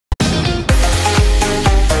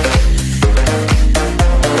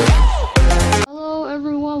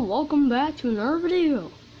to another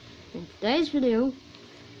video. And today's video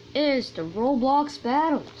is the Roblox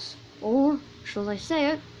battles, or shall I say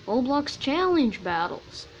it, Roblox challenge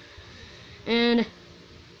battles. And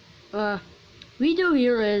we do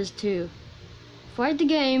here is to fight the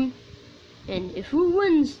game, and if who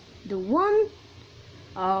wins the one,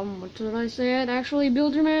 what did I say it actually,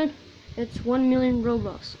 Builder Man? It's 1 million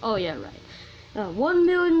Robux. Oh yeah, right. 1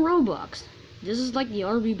 million Robux. This is like the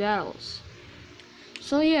RB battles.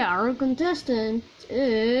 So yeah, our contestant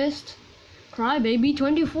is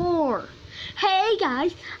Crybaby24. Hey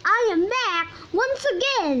guys, I am back once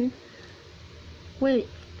again. Wait,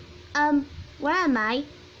 where am I?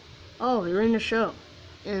 oh, you're in the show.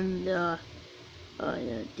 And the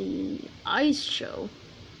ice show.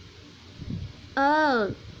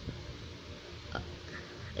 Oh,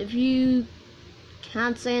 If you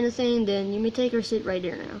can't say anything, then you may take your seat right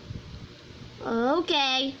there now.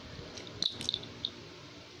 okay.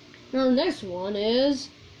 Now the next one is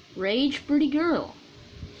Rage Pretty Girl.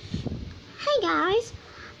 Hey guys,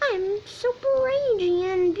 I'm super ragey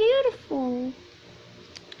and beautiful.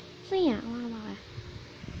 So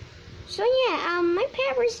yeah, my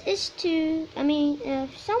purpose is to,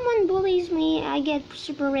 if someone bullies me, I get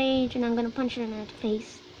super rage and I'm gonna punch them in the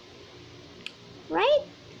face. Right?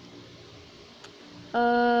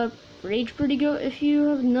 Rage Pretty Girl, if you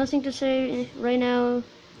have nothing to say right now,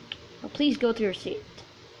 please go to your seat.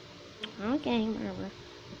 Okay, whatever.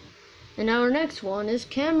 And our next one is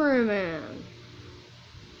Cameraman.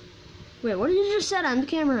 Wait, what did you just say? I'm the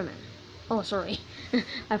cameraman. Oh, sorry.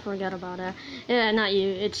 I forgot about that. Yeah, not you.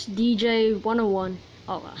 It's DJ 101.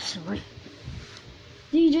 Oh, sorry.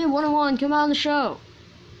 DJ 101, come on the show.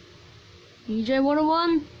 DJ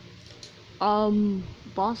 101?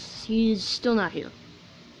 Boss, he's still not here.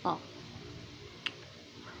 Oh.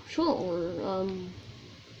 Sure,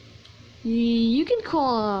 you can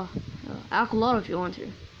call, Alcolotto if you want to.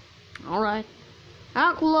 Alright.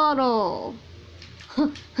 Alcolotto!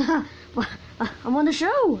 I'm on the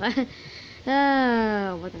show! What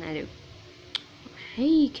can I do?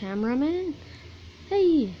 Hey, cameraman.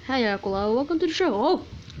 Hey, Alcolotto, welcome to the show. Oh!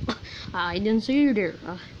 I didn't see you there.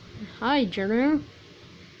 Hi, Jenner.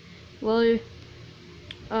 Well,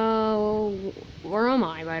 where am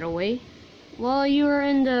I, by the way? Well, you were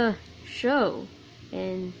in the show,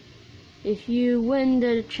 and if you win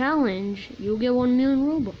the challenge, you'll get 1 million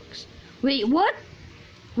Robux. Wait, what?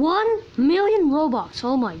 1 million Robux?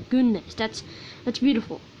 Oh my goodness, that's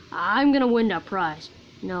beautiful. I'm gonna win that prize.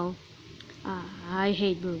 No, I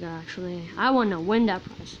hate Booga actually. I wanna win that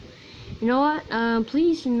prize. You know what?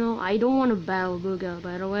 Please, I don't want to battle Booga.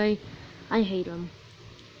 By the way, I hate him.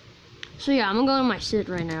 So yeah, I'm gonna go to my sit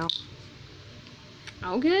right now.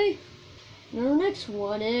 Okay. Now the next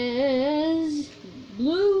one is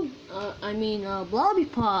Blobby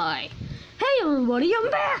Pie. Hey everybody, I'm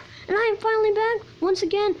back! And I'm finally back once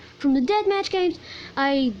again from the deathmatch games.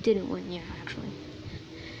 I didn't win, yeah, actually.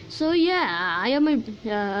 So yeah, I have my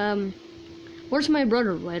where's my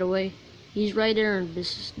brother, by the way? He's right there in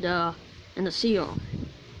the seal.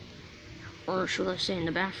 Or should I say in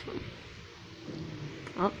the bathroom?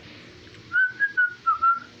 Oh.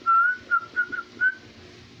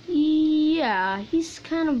 Yeah, he's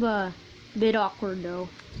kind of a bit awkward though.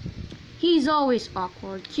 He's always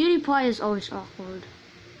awkward. Cutie Pie is always awkward.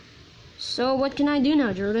 So what can I do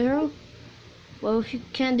now, Jordero? Well, if you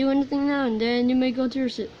can't do anything now, and then you may go to your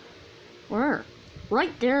sit. Where?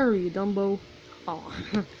 Right there, you dumbo. Oh.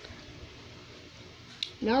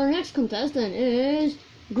 Now our next contestant is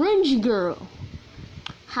Grungy Girl.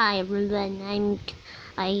 Hi everyone,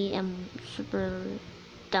 I am super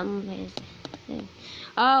dumb.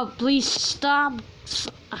 Oh, please stop.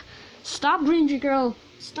 Stop, Grungy Girl.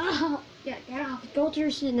 Stop. Get off. Go to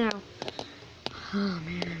your seat now. Oh,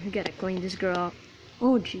 man. We gotta clean this girl up.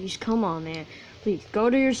 Oh, jeez. Come on, man. Please, go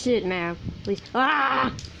to your seat, man. Please.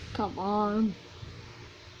 Ah! Come on.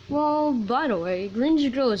 Well, by the way,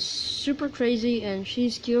 Grungy Girl is super crazy, and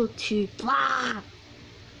she's cute too. Ah!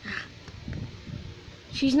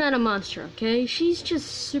 She's not a monster, okay? She's just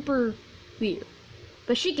super weird.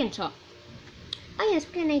 But she can talk. Oh yes,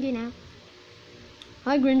 what can I do now?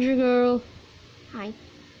 Hi, Grungy Girl. Hi.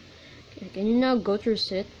 Okay, can you now go to your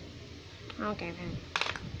sit? Okay, man.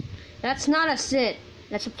 That's not a sit.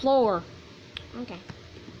 That's a floor. Okay.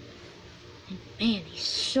 And man, he's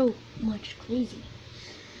so much crazy.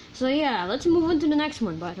 So yeah, let's move on to the next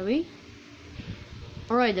one, by the way.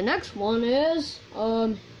 Alright, the next one is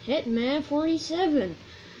Hitman 47.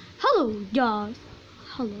 Hello, guys.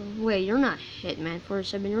 Hello. Wait, you're not Hitman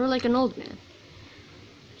 47. You're like an old man.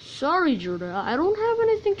 Sorry, Judah. I don't have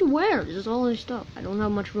anything to wear. This is all my stuff. I don't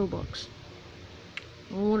have much Robux.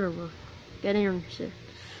 Oh, whatever. Get in your sit.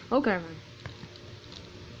 Okay, man.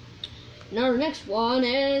 Now the next one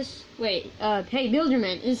is wait. Hey,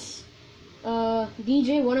 Builderman, is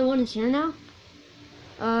DJ 101 is here now?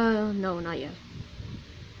 No, not yet.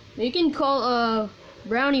 You can call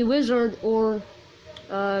Brownie Wizard or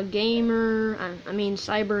Gamer. I mean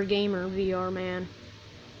Cyber Gamer VR man.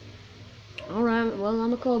 All right. Well, I'm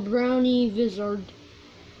gonna call Brownie Wizard.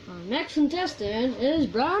 Next contestant is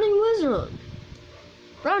Brownie Wizard.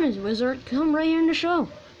 Brownie Wizard, come right here in the show.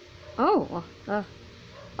 Oh,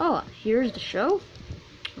 here's the show.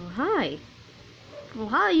 Oh, hi. Oh,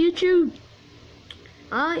 hi, YouTube.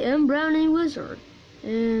 I am Brownie Wizard,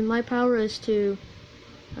 and my power is to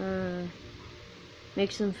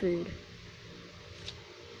make some food.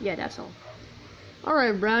 Yeah, that's all.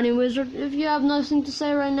 Alright, Brownie Wizard, if you have nothing to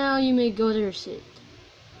say right now, you may go to your seat.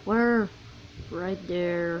 Where? Right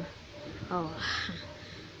there. Oh,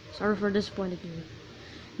 sorry for disappointing you.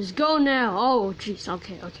 Just go now. Oh, jeez.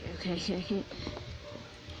 Okay.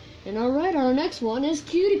 And alright, our next one is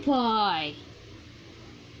Cutie Pie.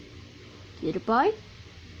 Cutie Pie?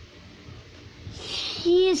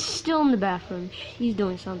 He is still in the bathroom. He's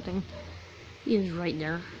doing something. He is right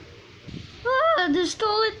there. Ah, this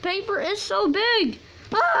toilet paper is so big.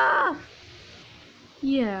 Ah!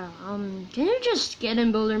 Yeah, can you just get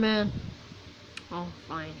in, Builder Man? Oh,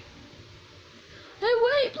 fine. Hey,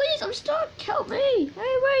 wait, please, I'm stuck. Help me.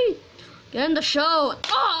 Hey, wait. Get in the show.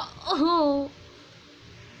 Oh.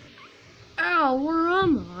 Ow, where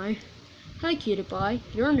am I? Hi, Cutie Pie.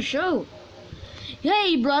 You're in the show.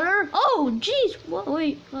 Hey, brother. Oh, jeez.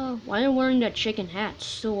 Wait, why am I wearing that chicken hat? It's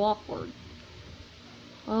so awkward.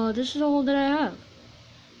 This is all that I have.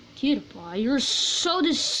 Cutie Pie, you're so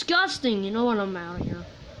disgusting. You know what? I'm out of here.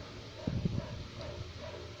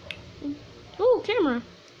 Oh, camera.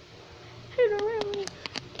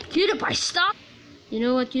 Cutie Pie, stop. You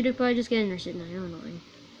know what, Cutie Pie? Just get in there, sit down. You're annoying.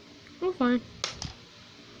 Oh, fine.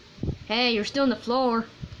 Hey, you're still on the floor.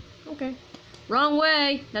 Okay. Wrong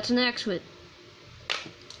way. That's an exit.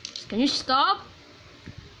 Can you stop?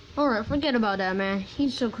 Alright, forget about that, man.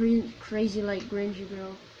 He's so crazy like Gringy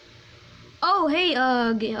girl. Oh, hey,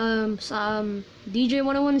 DJ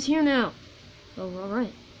 101 is here now. Oh,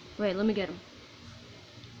 alright. Wait, let me get him.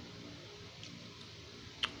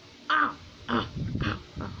 Ow.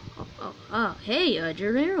 Hey,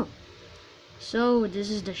 Gerero. So, this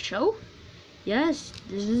is the show? Yes,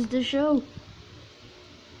 this is the show.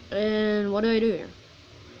 And what do I do here?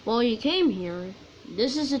 Well, you came here.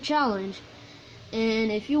 This is a challenge.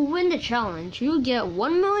 And if you win the challenge, you get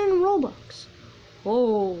 1 million Robux.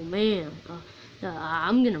 Oh, man.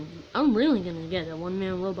 I'm really gonna get a 1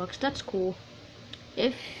 million Robux. That's cool.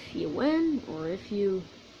 If you win, or if you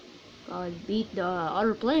beat the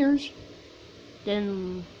other players,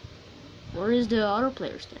 then where is the other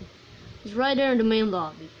players then? It's right there in the main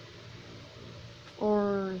lobby.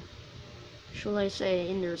 Or should I say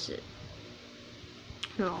in their sit?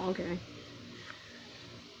 Oh, okay.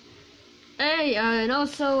 Hey, and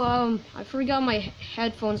also, I forgot my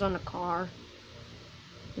headphones on the car.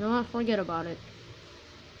 You know what? Forget about it.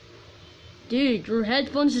 Dude, your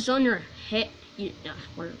headphones is on your head.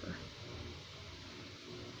 Whatever.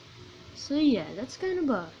 So yeah, that's kind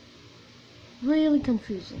of really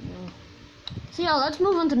confusing. So yeah, let's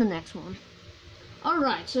move on to the next one.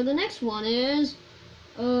 Alright, so the next one is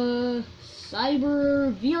Cyber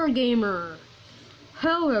VR Gamer.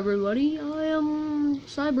 Hello everybody, I am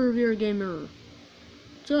Cyber VR Gamer.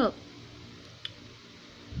 What's up?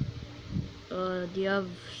 Do you have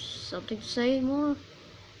something to say more?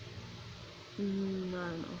 I don't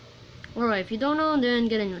know. Alright, if you don't know, then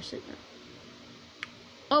get in your sit down.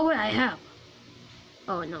 Oh wait, I have.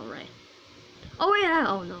 Oh no, right. Oh yeah,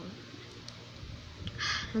 oh no.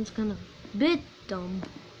 That's kind of a bit dumb.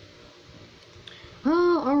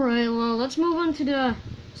 Oh, alright, well, let's move on to the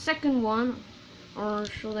second one. Or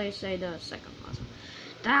should I say the second one?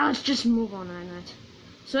 Now let's just move on that.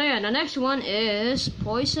 So yeah, the next one is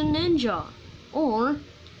Poison Ninja. Or,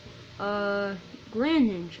 Grand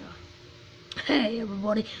Ninja. Hey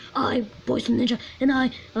everybody, I'm Poison Ninja, and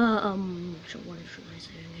what should I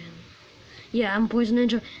say again? Yeah, I'm Poison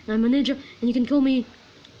Ninja, and I'm a ninja, and you can call me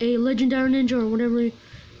a legendary ninja or whatever.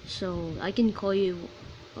 So I can call you,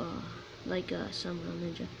 Samurai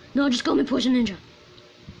Ninja. No, just call me Poison Ninja.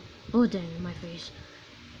 Oh dang, in my face.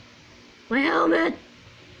 My helmet!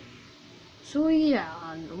 So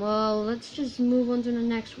yeah, well, let's just move on to the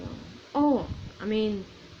next one. Oh,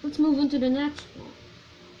 let's move on to the next one.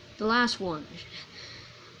 The last one.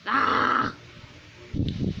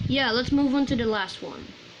 Yeah, let's move on to the last one.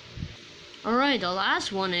 Alright, the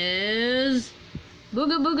last one is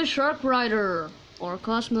Booga Booga Shark Rider, or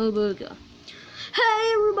Cosmo Booga.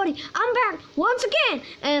 Hey everybody, I'm back once again,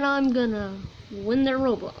 and I'm gonna win their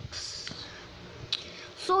Roblox.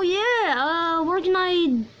 So yeah, what can I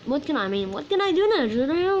do now,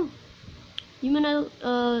 Julio? You mean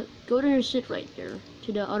go to your sit right there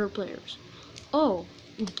to the other players. Oh,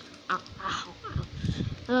 ow,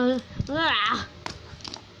 ow, ow.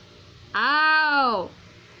 Ow!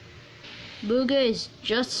 Booga is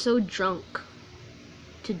just so drunk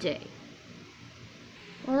today.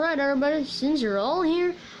 Alright everybody, since you're all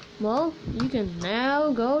here, well, you can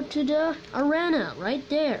now go to the arena right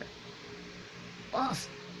there. Boss,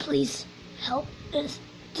 please help.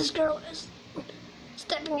 This girl is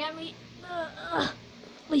stepping at me.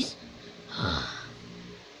 Please.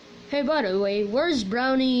 Hey, by the way, where's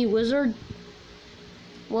Brownie Wizard?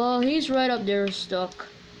 Well, he's right up there stuck.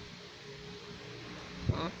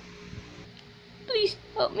 Huh? Please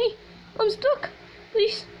help me. I'm stuck.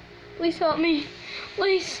 Please help me.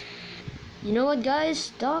 Please. You know what, guys?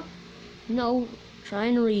 Stop,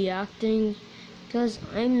 trying to reacting, because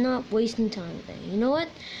I'm not wasting time with it. You know what?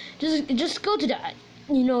 Just go to that.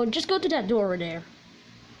 Just go to that door over there.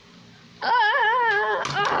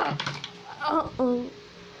 Uh-oh.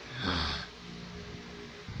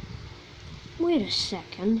 Wait a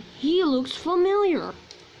second. He looks familiar.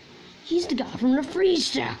 He's the guy from the freeze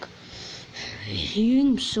stack. I hate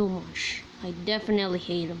him so much. I definitely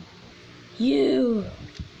hate him. You.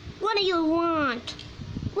 What do you want?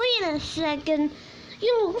 Wait a second.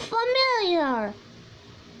 You look familiar.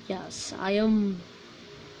 Yes, I am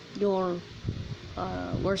your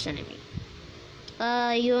worst enemy.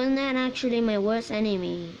 You're not actually my worst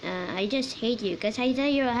enemy. I just hate you because I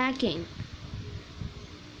thought you were hacking.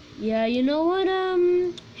 Yeah, you know what?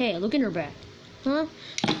 Hey, look in her back. Huh?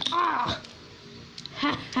 Ah!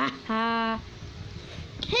 Ha ha ha!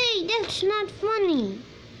 Hey, that's not funny.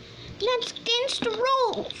 That's against the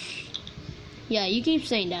rules. Yeah, you keep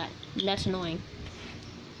saying that. That's annoying.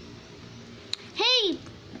 Hey,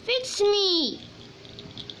 fix me.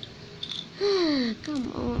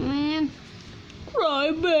 Come on, man.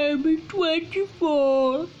 Crybaby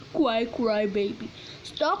 24. Cry baby.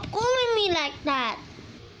 Stop calling me like that.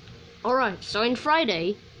 Alright, so on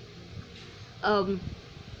Friday, I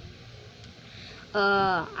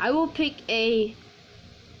will pick a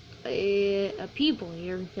people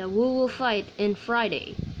here that we will fight in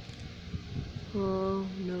Friday. Oh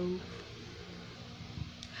no.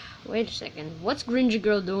 Wait a second. What's Gringer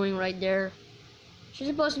Girl doing right there? She's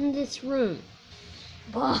supposed to be in this room.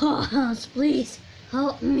 Boss, please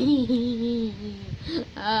help me.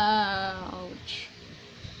 Ouch.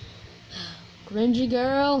 Gringer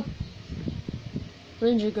Girl,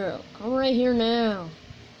 come right here now.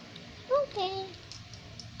 Okay.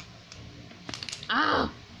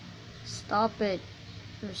 Ah! Stop it.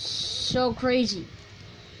 You're so crazy.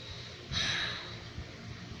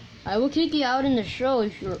 I will kick you out in the show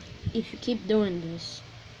if you keep doing this.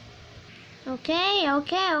 Okay,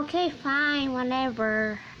 fine,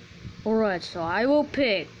 whatever. Alright, so I will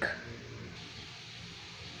pick.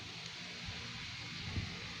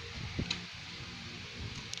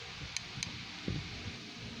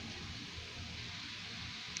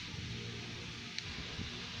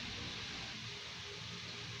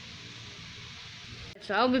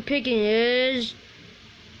 So I'll be picking is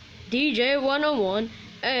DJ 101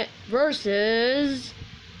 versus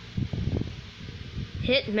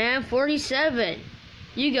Hitman 47.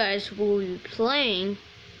 You guys will be playing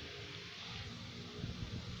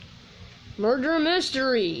Murder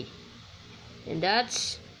Mystery. And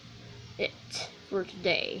that's it for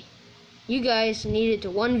today. You guys needed to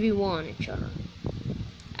 1v1 each other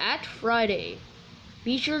at Friday.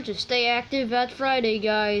 Be sure to stay active at Friday,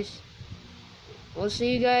 guys. We'll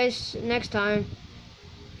see you guys next time.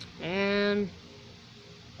 And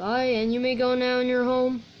bye. And you may go now in your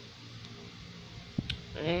home.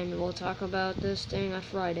 And we'll talk about this thing on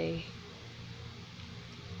Friday.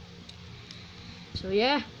 So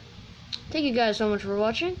yeah. Thank you guys so much for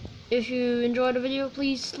watching. If you enjoyed the video,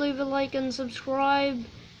 please leave a like and subscribe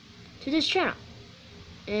to this channel.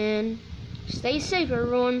 And stay safe,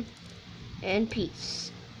 everyone. And peace.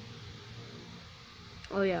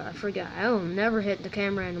 Oh yeah, I forgot. I will never hit the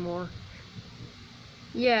camera anymore.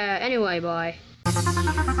 Yeah, anyway, bye.